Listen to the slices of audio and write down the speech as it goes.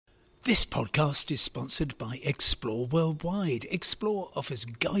This podcast is sponsored by Explore Worldwide. Explore offers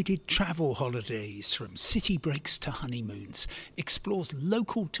guided travel holidays from city breaks to honeymoons. Explore's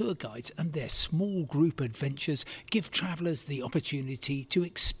local tour guides and their small group adventures give travellers the opportunity to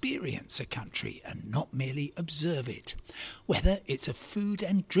experience a country and not merely observe it. Whether it's a food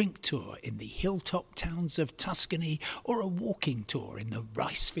and drink tour in the hilltop towns of Tuscany or a walking tour in the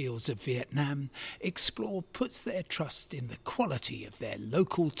rice fields of Vietnam, Explore puts their trust in the quality of their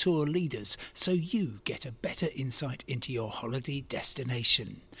local tour leaders so you get a better insight into your holiday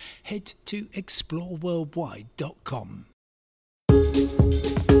destination. Head to exploreworldwide.com.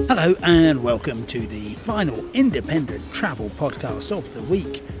 Hello and welcome to the final independent travel podcast of the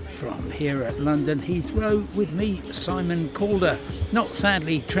week from here at London Heathrow with me, Simon Calder. Not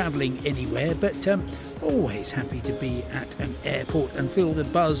sadly travelling anywhere, but always happy to be at an airport and feel the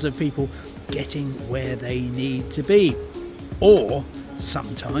buzz of people getting where they need to be. Or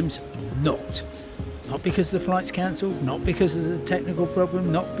sometimes not. Not because the flight's cancelled, not because there's a technical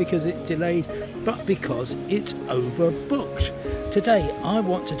problem, not because it's delayed, but because it's overbooked. Today I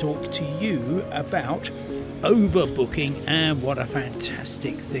want to talk to you about overbooking and what a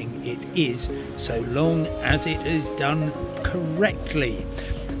fantastic thing it is, so long as it is done correctly.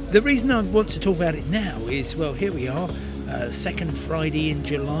 The reason I want to talk about it now is, well, here we are, second Friday in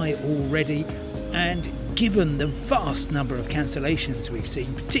July already, and given the vast number of cancellations we've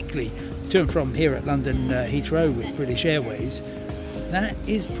seen, particularly to and from here at London Heathrow with British Airways, that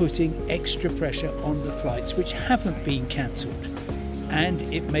is putting extra pressure on the flights which haven't been cancelled. And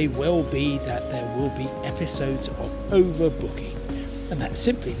it may well be that there will be episodes of overbooking. And that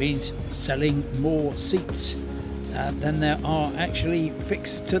simply means selling more seats than there are actually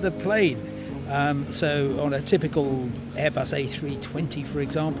fixed to the plane. So on a typical Airbus A320, for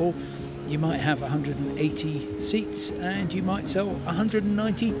example, you might have 180 seats and you might sell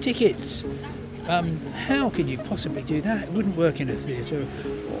 190 tickets. How can you possibly do that? It wouldn't work in a theatre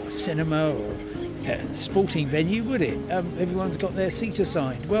or a cinema or a sporting venue, would it? Everyone's got their seat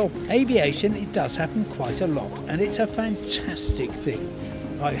assigned. Well, aviation, it does happen quite a lot, and it's a fantastic thing.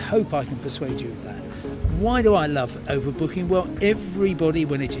 I hope I can persuade you of that. Why do I love overbooking? Well, everybody,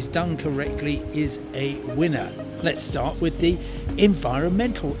 when it is done correctly, is a winner. Let's start with the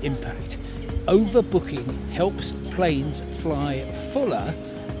environmental impact. Overbooking helps planes fly fuller,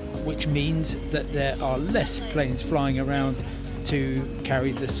 which means that there are less planes flying around to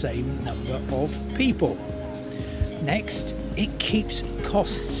carry the same number of people. Next, it keeps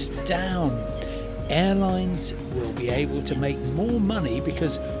costs down. Airlines will be able to make more money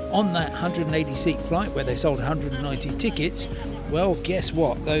because on that 180 seat flight where they sold 190 tickets, well, guess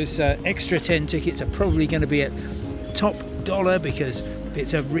what? Those extra 10 tickets are probably going to be at top dollar because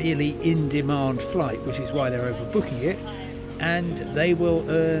it's a really in-demand flight, which is why they're overbooking it. And they will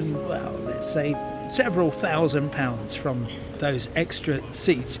earn, well, let's say several £1,000s from those extra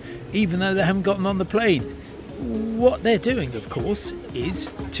seats, even though they haven't gotten on the plane. What they're doing, of course, is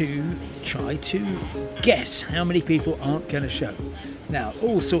to try to guess how many people aren't going to show. Now,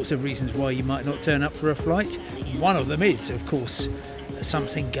 all sorts of reasons why you might not turn up for a flight. One of them is, of course,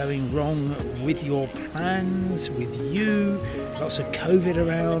 something going wrong with your plans, with you. Lots of COVID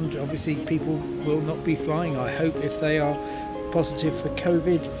around. Obviously, people will not be flying, I hope, if they are positive for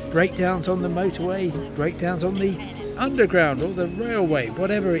COVID. Breakdowns on the motorway, breakdowns on the underground or the railway,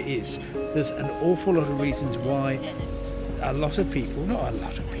 whatever it is. There's an awful lot of reasons why a lot of people, not a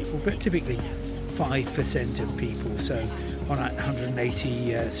lot of people, but typically 5% of people, so on a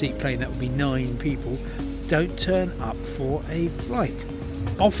 180 seat plane that would be 9 people, don't turn up for a flight.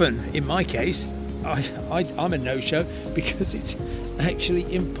 Often, in my case, I'm a no-show because it's actually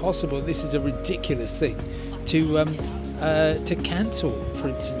impossible. This is a ridiculous thing to cancel, for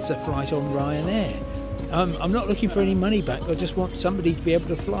instance, a flight on Ryanair. I'm not looking for any money back. I just want somebody to be able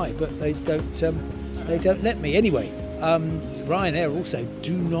to fly, but they don't let me. Anyway, Ryanair also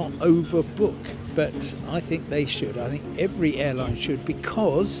do not overbook, but I think they should. I think every airline should,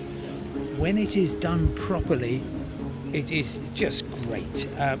 because when it is done properly, it is just great.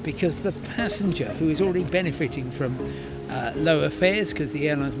 Because the passenger, who is already benefiting from lower fares because the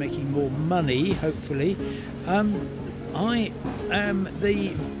airline's making more money, hopefully, I am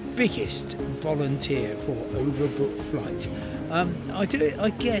the biggest volunteer for overbooked flights. I do it,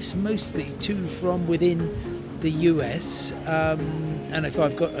 I guess, mostly to from within the US, and if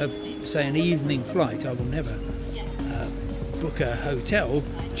I've got say an evening flight, I will never book a hotel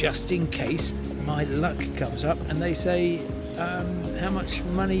just in case my luck comes up and they say, how much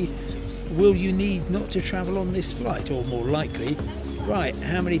money will you need not to travel on this flight? Or more likely, right,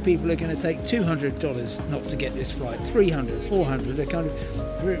 how many people are going to take $200 not to get this flight, $300, $400, a kind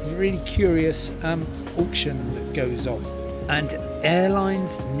of really curious auction that goes on. And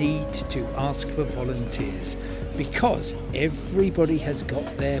airlines need to ask for volunteers because everybody has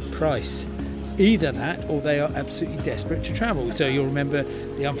got their price. Either that or they are absolutely desperate to travel. So you'll remember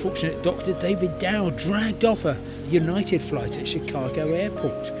the unfortunate Dr. David Dow dragged off a United flight at Chicago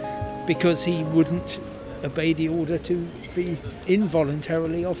Airport because he wouldn't obey the order to be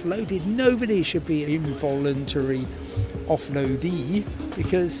involuntarily offloaded. Nobody should be involuntary offloadee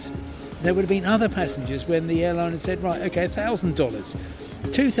because there would have been other passengers when the airline had said, right, okay, $1,000,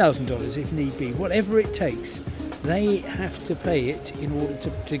 $2,000 if need be, whatever it takes. They have to pay it in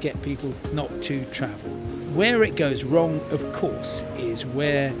order to get people not to travel. Where it goes wrong, of course, is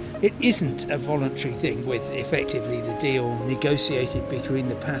where it isn't a voluntary thing with effectively the deal negotiated between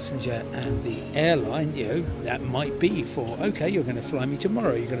the passenger and the airline. You know, that might be for, okay, you're going to fly me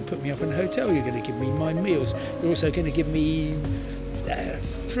tomorrow, you're going to put me up in a hotel, you're going to give me my meals, you're also going to give me £300,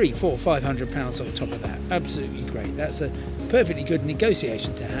 £400, £500 on top of that. Absolutely great. That's a perfectly good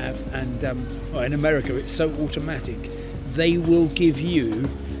negotiation to have. And well, in America, it's so automatic. They will give you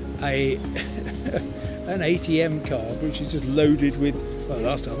an ATM card which is just loaded with, well,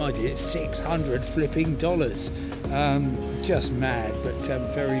 last time I did it, $600 flipping dollars. Just mad, but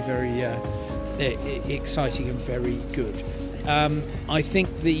very, very exciting and very good. I think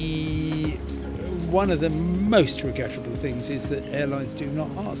one of the most regrettable things is that airlines do not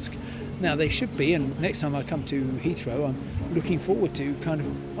ask. Now they should be, and next time I come to Heathrow, I'm looking forward to kind of,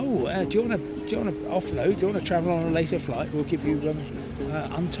 do you want to offload? Do you want to travel on a later flight? We'll give you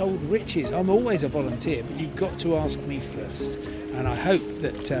untold riches. I'm always a volunteer, but you've got to ask me first. And I hope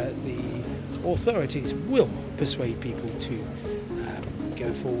that the authorities will persuade people to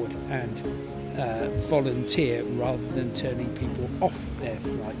go forward and volunteer rather than turning people off their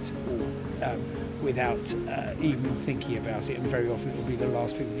flights or without even thinking about it, and very often it will be the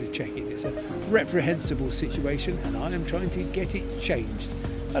last people to check it. It's a reprehensible situation, and I am trying to get it changed,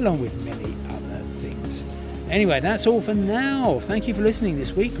 along with many other things. Anyway, that's all for now. Thank you for listening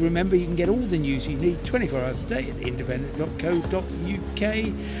this week. Remember, you can get all the news you need 24 hours a day at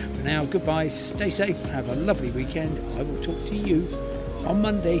independent.co.uk. For now, goodbye, stay safe, have a lovely weekend. I will talk to you on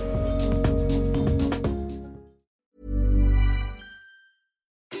Monday.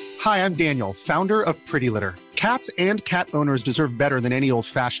 Hi, I'm Daniel, founder of Pretty Litter. Cats and cat owners deserve better than any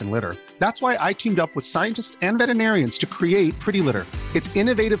old-fashioned litter. That's why I teamed up with scientists and veterinarians to create Pretty Litter. Its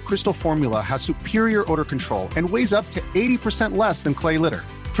innovative crystal formula has superior odor control and weighs up to 80% less than clay litter.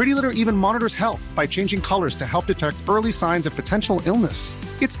 Pretty Litter even monitors health by changing colors to help detect early signs of potential illness.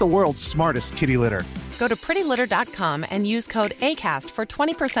 It's the world's smartest kitty litter. Go to prettylitter.com and use code ACAST for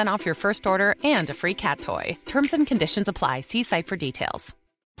 20% off your first order and a free cat toy. Terms and conditions apply. See site for details.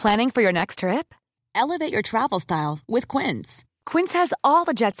 Planning for your next trip? Elevate your travel style with Quince. Quince has all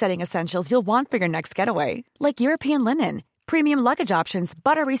the jet-setting essentials you'll want for your next getaway, like European linen, premium luggage options,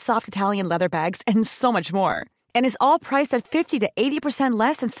 buttery soft Italian leather bags, and so much more. And is all priced at 50 to 80%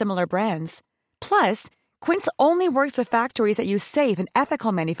 less than similar brands. Plus, Quince only works with factories that use safe and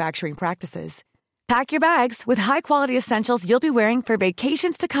ethical manufacturing practices. Pack your bags with high-quality essentials you'll be wearing for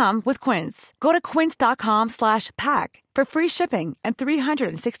vacations to come with Quince. Go to quince.com/pack for free shipping and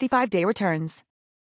 365-day returns.